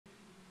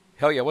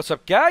Hell yeah, what's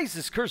up guys?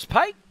 This is Curse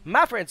Pike.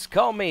 My friends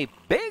call me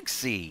Big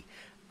C.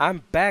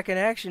 I'm back in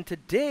action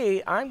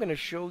today. I'm going to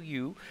show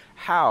you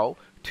how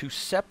to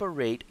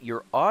separate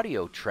your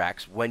audio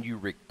tracks when you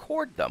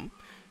record them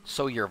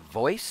so your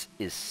voice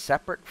is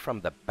separate from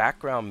the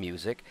background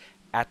music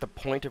at the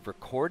point of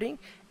recording,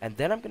 and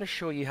then I'm going to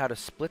show you how to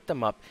split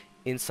them up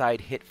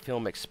inside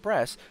HitFilm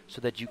Express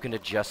so that you can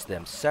adjust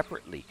them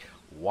separately.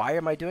 Why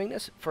am I doing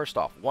this? First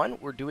off, one,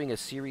 we're doing a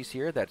series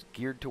here that's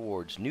geared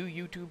towards new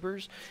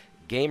YouTubers,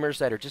 gamers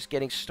that are just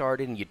getting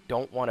started, and you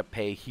don't want to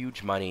pay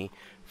huge money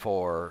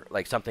for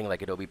like something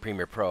like Adobe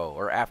Premiere Pro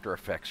or After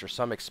Effects or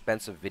some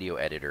expensive video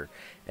editor,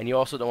 and you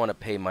also don't want to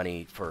pay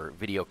money for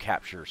video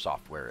capture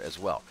software as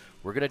well.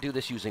 We're going to do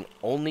this using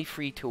only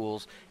free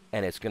tools,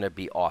 and it's going to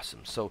be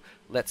awesome. So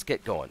let's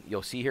get going.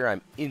 You'll see here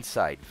I'm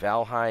inside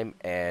Valheim,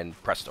 and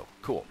presto,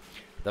 cool.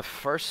 The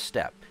first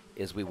step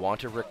is we want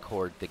to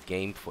record the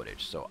game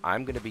footage. So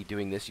I'm going to be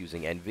doing this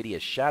using Nvidia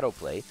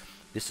Shadowplay.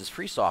 This is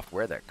free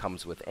software that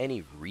comes with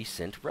any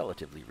recent,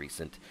 relatively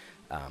recent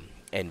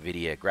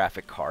Nvidia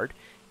graphic card.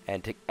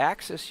 And to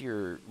access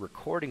your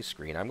recording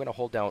screen, I'm going to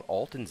hold down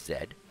Alt and Z.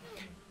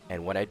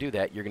 And when I do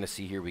that, you're going to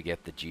see here we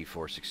get the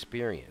GeForce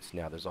Experience.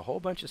 Now, there's a whole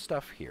bunch of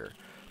stuff here.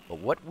 But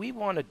what we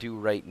want to do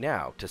right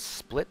now to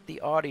split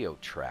the audio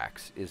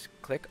tracks is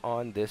click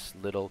on this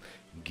little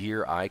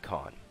gear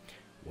icon.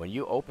 When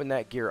you open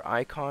that gear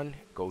icon,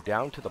 go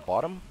down to the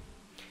bottom.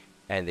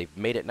 And they've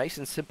made it nice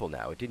and simple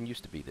now. It didn't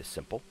used to be this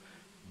simple.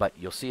 But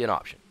you'll see an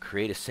option.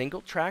 Create a single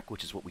track,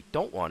 which is what we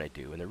don't want to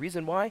do. And the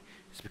reason why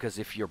is because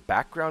if your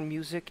background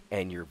music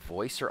and your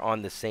voice are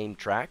on the same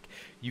track,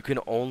 you can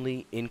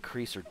only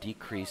increase or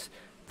decrease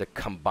the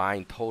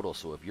combined total.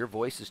 So if your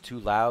voice is too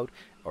loud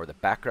or the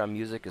background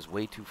music is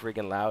way too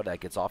friggin' loud,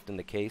 like it's often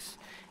the case,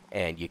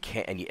 and you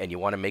can't and you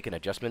want to make an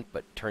adjustment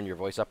but turn your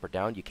voice up or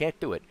down, you can't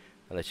do it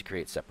unless you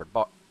create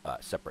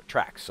separate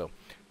tracks. So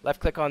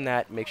left click on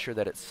that, make sure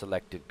that it's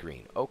selected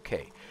green.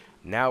 Okay.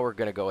 Now we're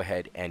going to go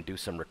ahead and do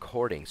some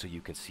recording so you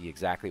can see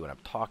exactly what I'm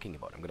talking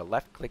about. I'm going to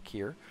left click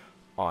here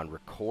on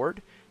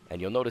record, and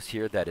you'll notice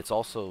here that it's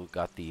also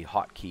got the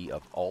hotkey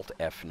of Alt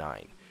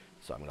F9.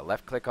 So I'm going to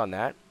left click on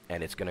that,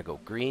 and it's going to go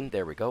green.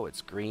 There we go,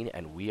 it's green,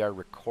 and we are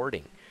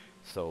recording.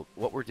 So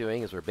what we're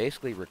doing is we're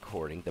basically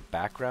recording the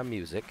background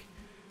music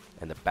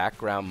and the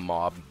background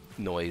mob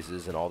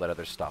noises and all that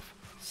other stuff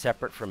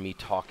separate from me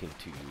talking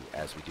to you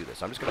as we do this.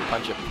 So I'm just going to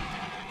punch a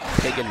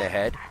pig in the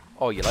head.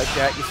 Oh, you like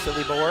that, you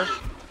silly boar?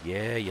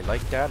 Yeah, you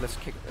like that? Let's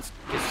kiss.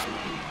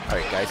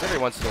 Alright guys, every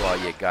once in a while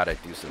you gotta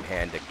do some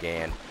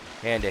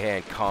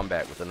hand-to-hand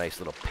combat with a nice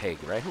little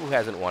pig, right? Who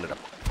hasn't wanted to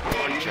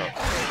punch a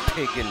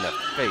pig in the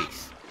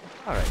face?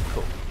 Alright,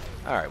 cool.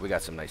 Alright, we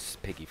got some nice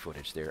piggy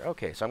footage there.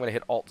 Okay, so I'm gonna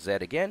hit Alt-Z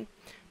again.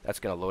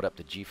 That's gonna load up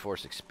the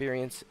GeForce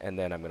Experience, and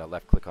then I'm gonna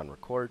left-click on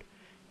record,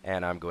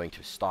 and I'm going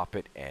to stop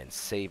it and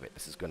save it.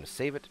 This is gonna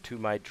save it to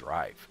my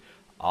drive.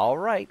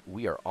 Alright,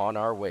 we are on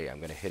our way.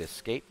 I'm gonna hit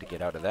escape to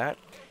get out of that.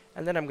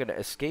 And then I'm going to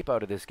escape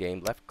out of this game,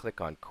 left click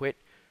on quit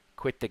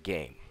the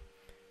game.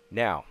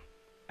 Now,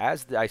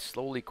 as I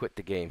slowly quit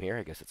the game here,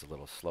 I guess it's a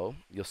little slow,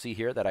 you'll see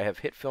here that I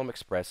have HitFilm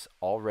Express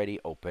already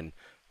open,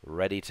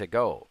 ready to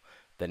go.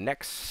 The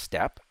next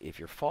step, if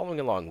you're following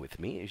along with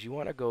me, is you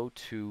want to go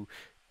to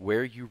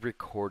where you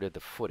recorded the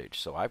footage.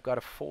 So I've got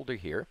a folder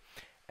here,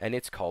 and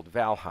it's called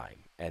Valheim.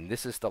 And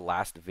this is the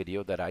last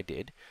video that I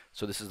did.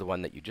 So this is the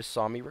one that you just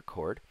saw me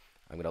record.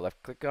 I'm going to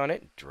left click on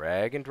it,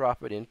 drag and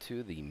drop it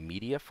into the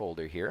media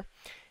folder here.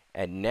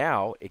 And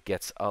now it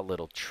gets a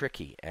little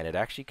tricky, and it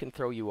actually can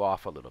throw you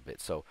off a little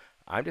bit. So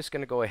I'm just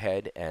going to go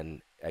ahead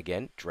and,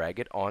 again, drag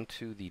it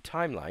onto the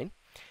timeline.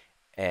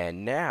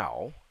 And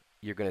now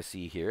you're going to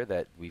see here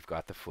that we've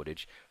got the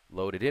footage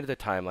loaded into the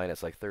timeline.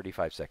 It's like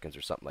 35 seconds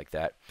or something like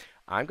that.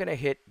 I'm going to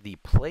hit the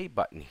play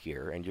button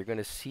here, and you're going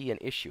to see an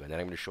issue, and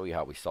then I'm going to show you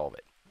how we solve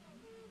it.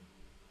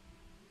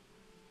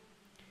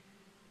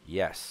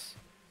 Yes.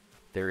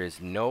 There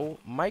is no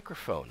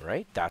microphone,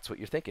 right? That's what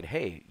you're thinking.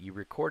 Hey, you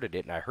recorded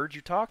it and I heard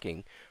you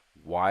talking.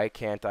 Why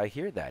can't I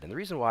hear that? And the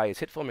reason why is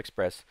HitFilm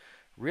Express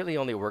really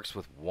only works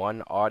with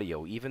one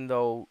audio, even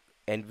though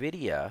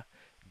Nvidia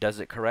does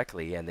it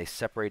correctly and they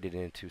separate it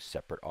into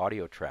separate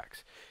audio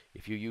tracks.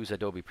 If you use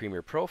Adobe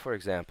Premiere Pro, for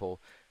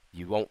example,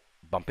 you won't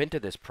bump into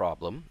this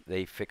problem.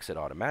 They fix it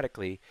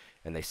automatically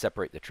and they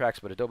separate the tracks,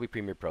 but Adobe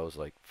Premiere Pro is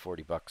like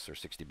 40 bucks or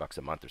 60 bucks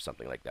a month or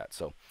something like that.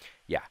 So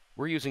yeah,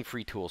 we're using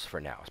free tools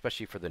for now,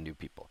 especially for the new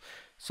people.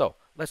 So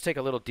let's take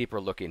a little deeper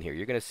look in here.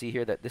 You're going to see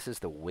here that this is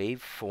the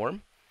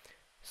waveform.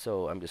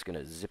 So I'm just going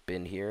to zip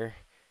in here,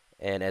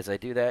 and as I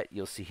do that,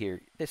 you'll see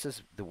here, this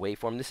is the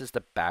waveform. This is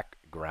the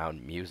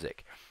background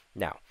music.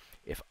 Now,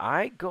 if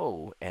I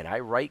go and I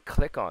right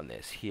click on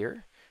this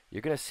here,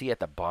 you're going to see at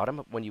the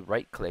bottom, when you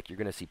right click, you're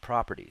going to see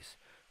properties.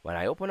 When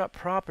I open up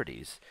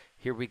properties,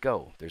 here we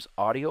go. There's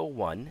audio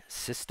 1,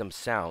 system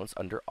sounds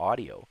under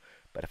audio.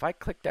 But if I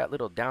click that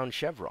little down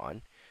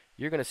chevron,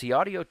 you're going to see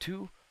audio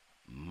 2,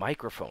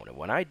 microphone. And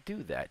when I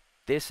do that,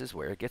 this is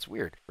where it gets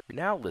weird.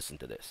 Now listen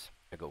to this.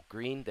 I go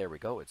green, there we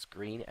go, it's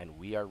green, and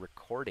we are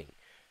recording.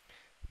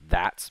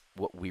 That's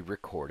what we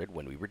recorded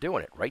when we were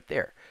doing it right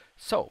there.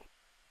 So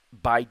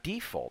by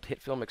default,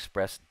 HitFilm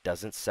Express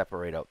doesn't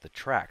separate out the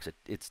tracks.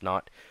 It's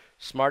not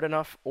smart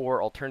enough,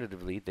 or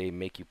alternatively, they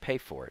make you pay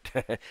for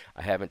it.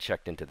 I haven't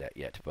checked into that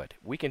yet, but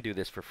we can do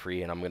this for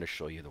free, and I'm going to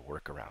show you the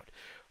workaround.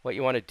 What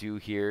you want to do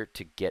here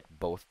to get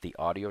both the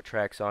audio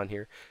tracks on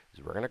here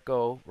is we're going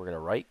to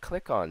right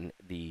click on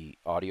the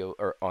audio,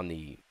 or on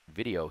the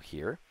video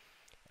here,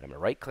 and I'm going to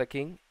right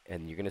clicking,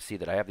 and you're going to see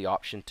that I have the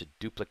option to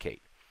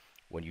duplicate.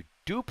 When you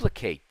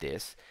duplicate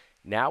this,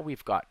 now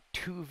we've got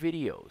two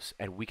videos,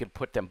 and we can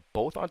put them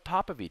both on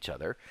top of each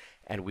other,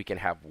 and we can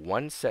have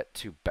one set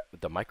to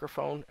the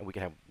microphone, and we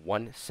can have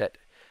one set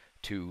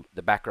to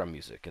the background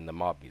music and the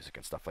mob music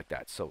and stuff like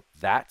that. So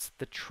that's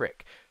the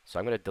trick. So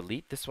I'm going to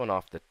delete this one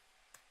off the...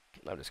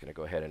 I'm just going to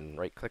go ahead and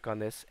right click on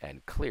this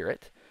and clear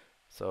it.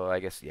 So I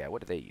guess, yeah,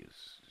 what do they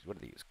use? What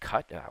do they use?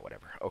 Cut?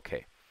 Whatever.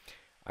 Okay.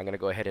 I'm going to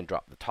go ahead and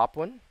drop the top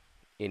one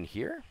in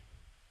here.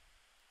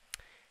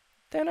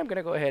 Then I'm going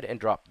to go ahead and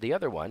drop the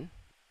other one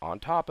on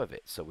top of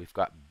it. So we've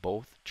got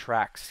both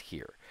tracks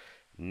here.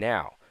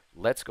 Now,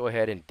 let's go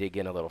ahead and dig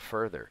in a little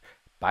further.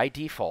 By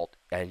default,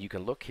 and you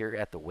can look here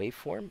at the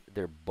waveform,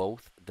 they're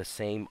both the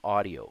same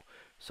audio.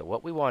 So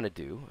what we want to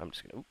do, I'm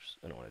just going to, oops,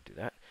 I don't want to do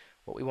that.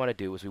 What we want to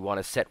do is we want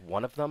to set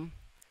one of them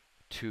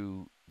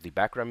to the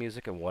background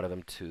music and one of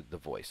them to the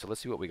voice. So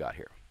let's see what we got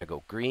here. I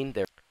go green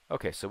there.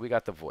 Okay, so we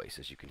got the voice,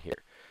 as you can hear.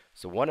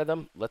 So one of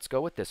them, let's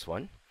go with this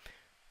one.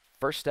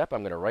 First step,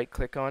 I'm going to right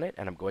click on it,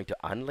 and I'm going to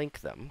unlink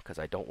them because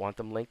I don't want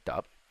them linked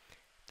up.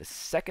 The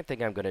second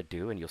thing I'm going to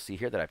do, and you'll see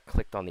here that I've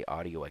clicked on the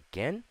audio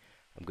again,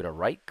 I'm going to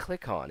right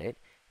click on it,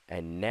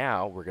 and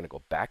now we're going to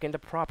go back into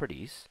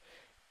properties,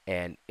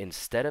 and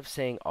instead of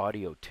saying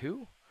audio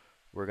 2,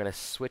 we're going to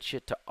switch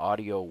it to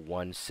audio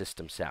 1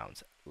 system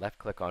sounds. Left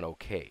click on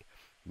OK.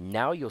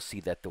 Now you'll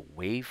see that the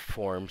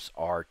waveforms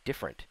are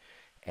different.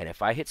 And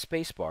if I hit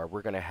spacebar,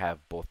 we're going to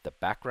have both the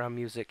background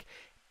music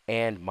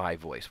and my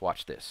voice.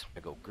 Watch this. I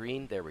go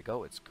green. There we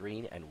go. It's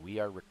green, and we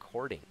are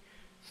recording.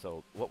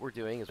 So what we're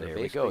doing is there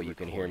we go. You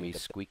can hear me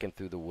squeaking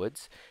through the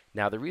woods.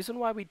 Now the reason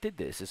why we did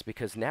this is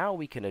because now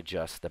we can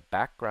adjust the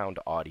background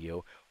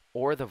audio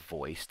or the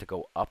voice to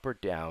go up or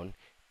down,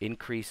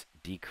 increase,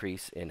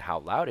 decrease in how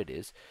loud it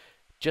is,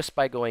 just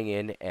by going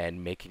in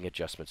and making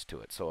adjustments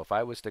to it. So if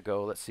I was to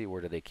go, let's see,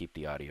 where do they keep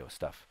the audio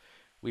stuff?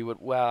 We would,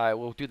 well, I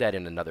will do that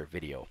in another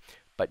video.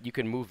 But you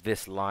can move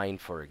this line,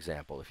 for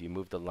example. If you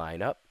move the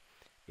line up,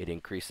 it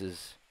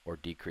increases or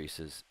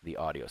decreases the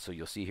audio. So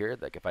you'll see here,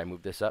 like if I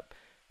move this up,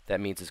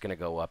 that means it's going to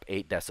go up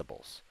 8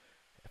 decibels.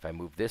 If I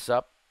move this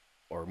up,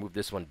 or move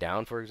this one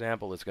down, for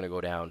example, it's going to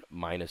go down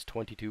minus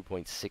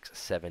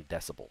 22.67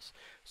 decibels.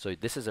 So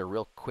this is a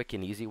real quick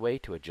and easy way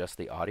to adjust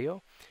the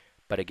audio.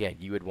 But again,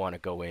 you would want to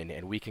go in,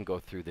 and we can go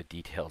through the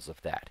details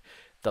of that.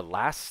 The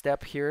last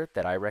step here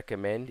that I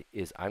recommend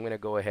is I'm going to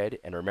go ahead,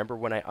 and remember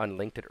when I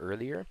unlinked it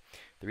earlier?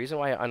 The reason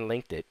why I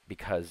unlinked it,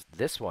 because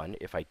this one,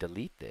 if I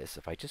delete this,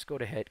 if I just go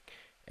ahead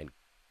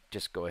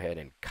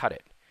and cut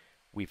it,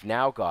 we've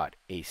now got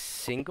a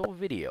single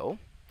video.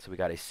 So we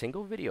got a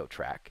single video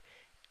track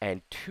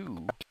and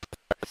 2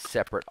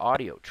 separate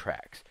audio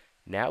tracks.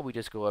 Now we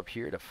just go up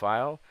here to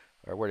File,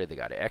 or where did they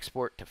got it?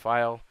 Export to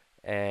File,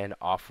 and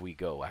off we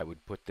go. I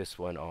would put this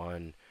one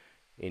on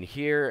in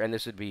here, and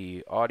this would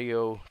be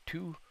audio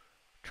 2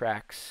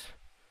 tracks,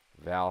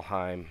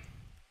 Valheim.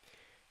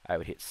 I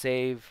would hit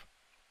save,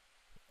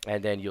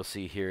 and then you'll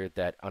see here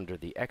that under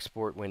the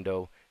export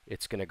window,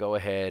 it's going to go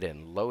ahead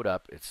and load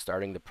up. It's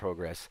starting the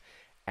progress,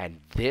 and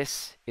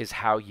this is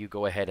how you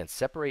go ahead and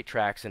separate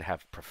tracks and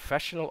have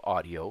professional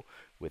audio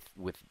with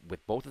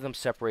both of them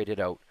separated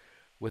out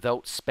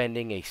without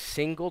spending a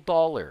single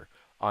dollar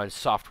on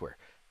software.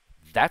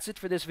 That's it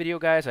for this video,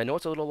 guys. I know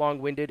it's a little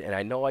long-winded, and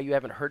I know you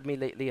haven't heard me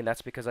lately, and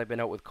that's because I've been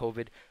out with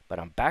COVID, but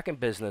I'm back in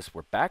business.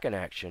 We're back in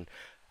action.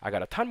 I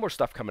got a ton more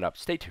stuff coming up.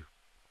 Stay tuned.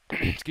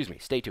 Excuse me.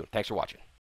 Stay tuned. Thanks for watching.